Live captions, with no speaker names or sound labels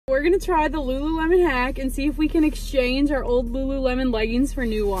We're gonna try the Lululemon hack and see if we can exchange our old Lululemon leggings for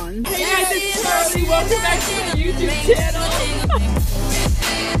new ones. Hey guys, it's Charlie. Welcome back to my YouTube channel.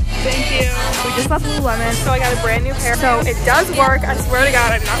 Thank you. We just left Lululemon, so I got a brand new pair. So it does work. I swear to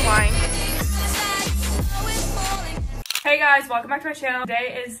God, I'm not lying. Hey guys, welcome back to my channel.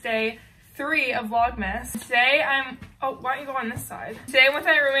 Today is day 3 of Vlogmas. Today oh, why don't you go on this side? Today I'm with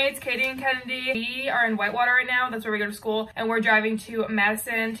my roommates, Katie and Kennedy. We are in Whitewater right now. That's where we go to school. And we're driving to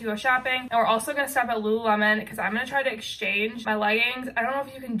Madison to go shopping. And we're also gonna stop at Lululemon because I'm gonna try to exchange my leggings. I don't know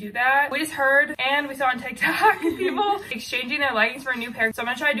if you can do that. We just heard and we saw on TikTok people exchanging their leggings for a new pair. So I'm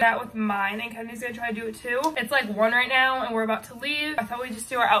gonna try to do that with mine, and Kennedy's gonna try to do it too. It's like 1 right now and we're about to leave. I thought we'd just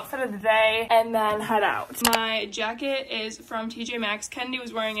do our outfit of the day and then head out. My jacket is from TJ Maxx. Kennedy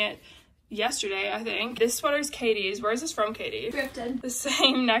was wearing it yesterday, I think. This sweater is Katie's. Where is this from, Katie? Thrifted. The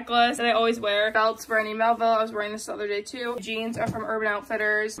same necklace that I always wear. Belts for any Melville. I was wearing this the other day too. Jeans are from Urban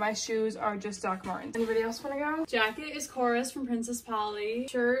Outfitters. My shoes are just Doc Martens. Anybody else want to go? Jacket is CORA'S from Princess Polly.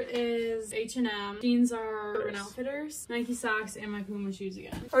 Shirt is H&M. Jeans are Urban Outfitters. Nike socks and my Puma shoes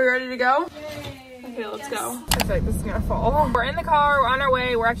again. Are we ready to go? Yay. Okay, let's go. I feel like this is gonna fall. We're in the car, we're on our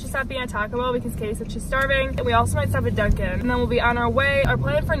way. We're actually stopping at Taco Bell because Katie said she's starving. And we also might stop at Dunkin'. And then we'll be on our way. Our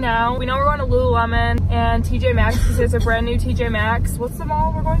plan for now, we know we're going to Lululemon and TJ Maxx because there's a brand new TJ Maxx. What's the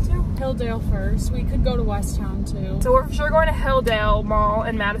mall we're going to? Hilldale first. We could go to Westtown too. So we're for sure going to Hilldale Mall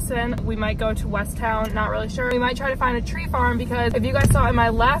in Madison. We might go to Westtown, not really sure. We might try to find a tree farm because if you guys saw in my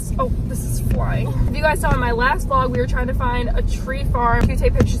last, oh, this is flying. If you guys saw in my last vlog, we were trying to find a tree farm to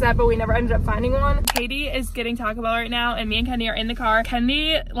take pictures at, but we never ended up finding one. Katie is getting Taco Bell right now and me and Kenny are in the car.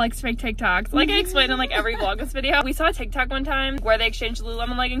 Kenny likes fake TikToks. Like I explained in like every Vlogmas video. We saw a TikTok one time where they exchanged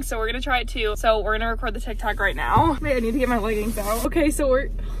Lululemon leggings, so we're gonna try it too. So we're gonna record the TikTok right now. Wait, I need to get my leggings out. Okay, so we're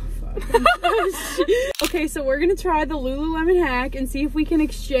okay, so we're gonna try the Lululemon hack and see if we can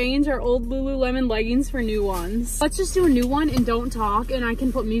exchange our old Lululemon leggings for new ones. Let's just do a new one and don't talk, and I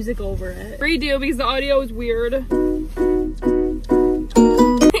can put music over it. Redo because the audio is weird.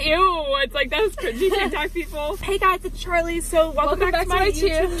 Ew, it's like those cringy TikTok people. Hey guys, it's Charlie. So welcome back to my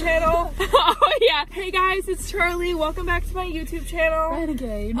YouTube channel. Oh yeah. Hey guys, it's Charlie. Welcome back to my YouTube channel.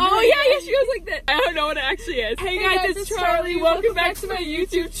 Renegade. Oh yeah, she goes like that. I don't know what it actually is. Hey guys, it's Charlie. Welcome back to my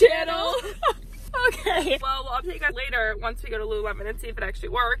YouTube channel. Okay. Well, I'll update you guys later once we go to Lululemon and see if it actually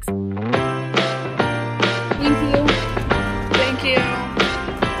works. Thank you. Thank you.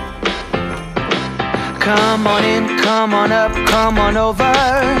 Come on in, come on up, come on over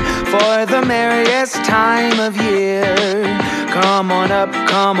for the merriest time of year. Come on up,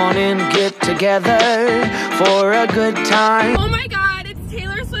 come on in, get together for a good time. Oh my God, it's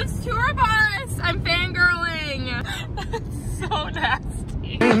Taylor Swift's tour bus. I'm fangirling. That's so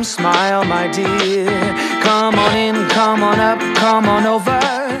nasty. Smile, my dear. Come on in, come on up, come on over.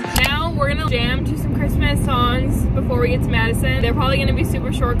 Now we're gonna jam to some Christmas songs before we get to Madison. They're probably gonna be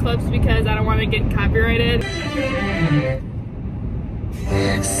super short clips because I don't want to get copyrighted.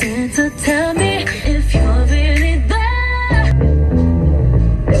 Santa, tell me if you're really there.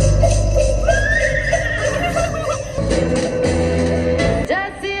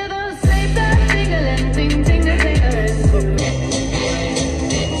 Just hear those sleigh bells tingling, ting, tingle, tingling.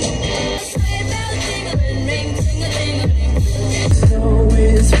 Sleigh bells tingling, ring, tingle, tingling. Snow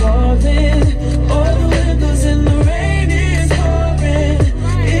is falling, all the windows in the rain is pouring.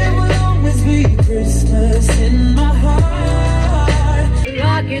 It will always be Christmas in my heart.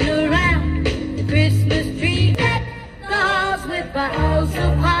 Rocking around the Christmas tree, dolls with boughs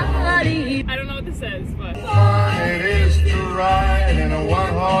of holly. I don't know what this is, but It is to ride in a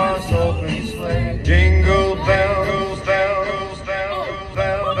one-horse open sleigh. Jingle bells, bells, bells,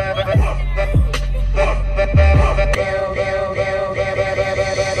 bells, bells,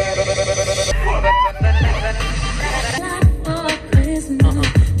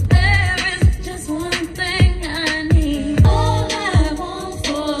 There is just one thing I need. All I want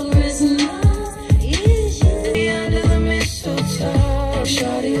for Christmas is you. Under the mistletoe,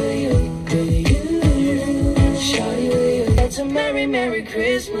 shawty with you, shawty with you. It's a merry, merry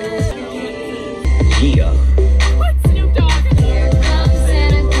Christmas. Yeah. what, Snoop Dogg? Here comes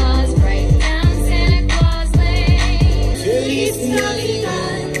Santa Claus, right down Santa Claus Lane. Feliz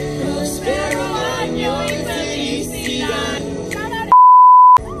Navidad, prospero año y felicidad.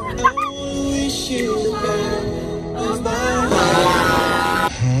 I wish you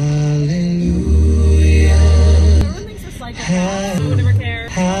hallelujah, Everyone thinks it's like a who would ever care.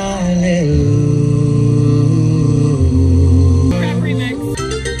 hallelujah. Rap remix.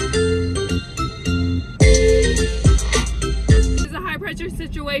 This is a high pressure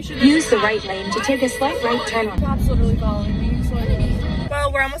situation. Use the right lane to take a slight right turn on. Cop's literally following me. So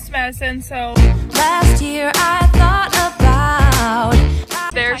Well, we're we're almost to Madison, so. Last year I thought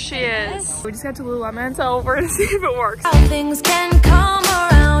about. There she is. We just got to Lululemon, so we're gonna see if it works. How things can come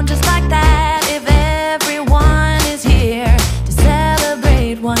around just like that if everyone is here to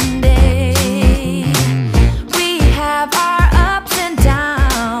celebrate one day. We have our ups and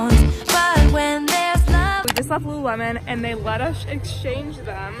downs, but when there's love. We just left Lululemon and they let us exchange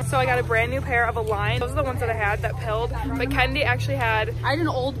them. So I got a brand new pair of Align. Those are the ones that I had that pilled, but Kennedy actually had. I had an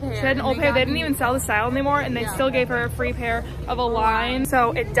old pair. She had an old pair. They didn't even sell the style anymore, and they still gave her a free pair of Align.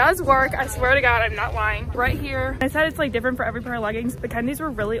 So it does work. I swear to God, I'm not lying. Right here, I said it's like different for every pair of leggings, but Kennedy's were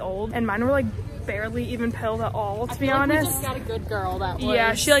really old, and mine were like barely even pilled at all, to be honest. We just got a good girl that was.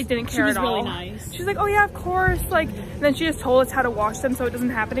 Yeah, she like didn't care at all. She was really nice. She's like, oh yeah, of course. Like, and then she just told us how to wash them so it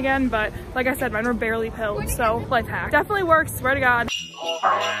doesn't happen again. But like I said, mine were barely pilled. So life hack. Definitely works, swear to God.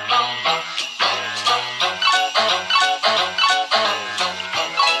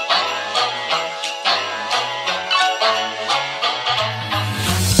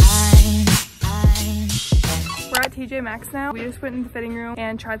 TJ Maxx now. We just went in the fitting room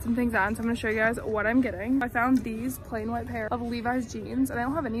and tried some things on, so I'm gonna show you guys what I'm getting. I found these plain white pair of Levi's jeans, and I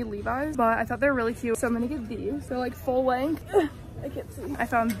don't have any Levi's, but I thought they're really cute, so I'm gonna get these. They're like full length. I can't see. I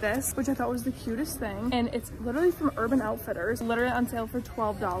found this, which I thought was the cutest thing, and it's literally from Urban Outfitters. Literally on sale for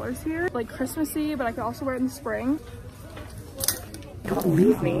 $12 here. Like Christmassy, but I could also wear it in the spring. Don't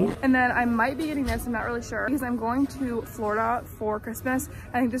leave me. And then I might be getting this, I'm not really sure, because I'm going to Florida for Christmas.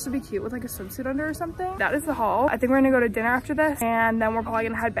 I think this would be cute with like a swimsuit under or something. That is the haul. I think we're gonna go to dinner after this, and then we're probably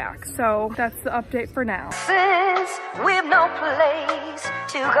gonna head back. So that's the update for now. Since we've no place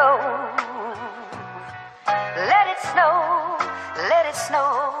to go, let it snow, let it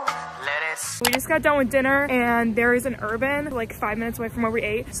snow. We just got done with dinner, and there is an Urban like 5 minutes away from where we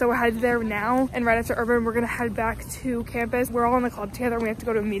ate, so we're headed there now, and right after Urban we're gonna head back to campus. We're all in the club together and we have to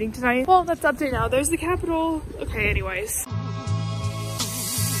go to a meeting tonight. Well, that's the update now. There's the Capitol. Okay, anyways.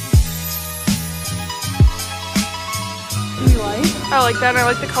 I like that, and I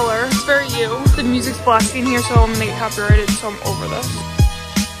like the color. It's very you. The music's blasting here, so I'm gonna get copyrighted, so I'm over this.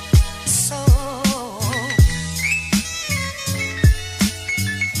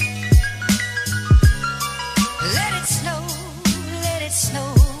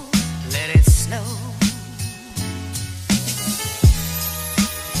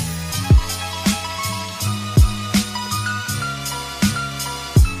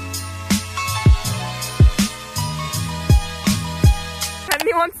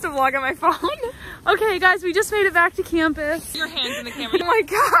 Wants to vlog on my phone. Okay guys, we just made it back to campus. Your hands in the camera. Oh my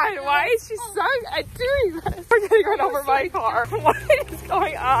God, why is she so doing this? We're getting run over by a car. What is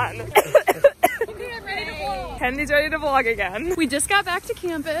going on? Okay, I'm ready to vlog. Kennedy's ready to vlog again. We just got back to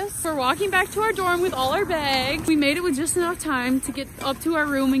campus. We're walking back to our dorm with all our bags. We made it with just enough time to get up to our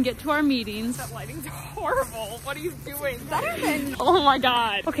room and get to our meetings. That lighting's horrible. What are you doing? Better than. Oh my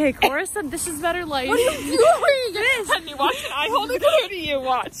God. Okay, Cora said this is better light. What are you doing? This. Kenny, watch it. I hold it clear to you.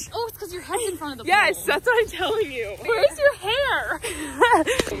 Watch. Oh, it's because your head's in front of the Yes, pole. that's what I'm telling you. Where's your hair?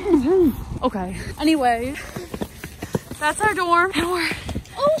 Okay. Anyway, that's our dorm. And we're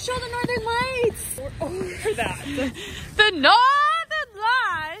show the northern lights. We're over that. The northern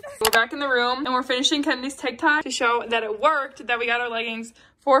lights. We're back in the room and we're finishing Kennedy's TikTok to show that it worked, that we got our leggings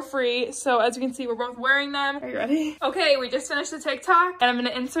for free. So as you can see, we're both wearing them. Are you ready? Okay, we just finished the TikTok, and I'm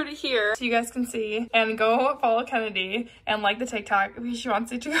gonna insert it here so you guys can see, and go follow Kennedy and like the TikTok because she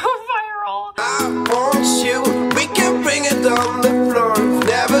wants it to go viral. I want you, we can bring it on the floor.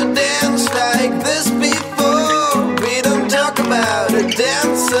 Never danced like this before. We don't talk about it,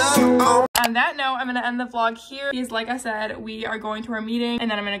 dancing on. On that note, I'm gonna end the vlog here because like I said, we are going to our meeting and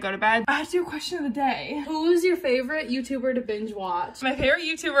then I'm gonna go to bed. I have to do a question of the day. Who's your favorite YouTuber to binge watch? My favorite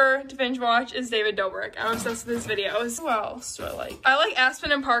YouTuber to binge watch is David Dobrik. I'm obsessed with his videos. Who else do I like? I like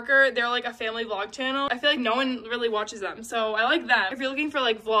Aspen and Parker. They're like a family vlog channel. I feel like no one really watches them, so I like them. If you're looking for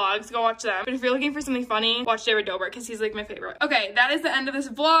like vlogs, go watch them. But if you're looking for something funny, watch David Dobrik because he's like my favorite. Okay, that is the end of this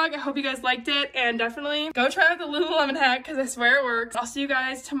vlog. I hope you guys liked it, and definitely go try out the Lululemon hack because I swear it works. I'll see you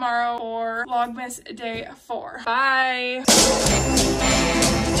guys tomorrow for Vlogmas Day 4. Bye!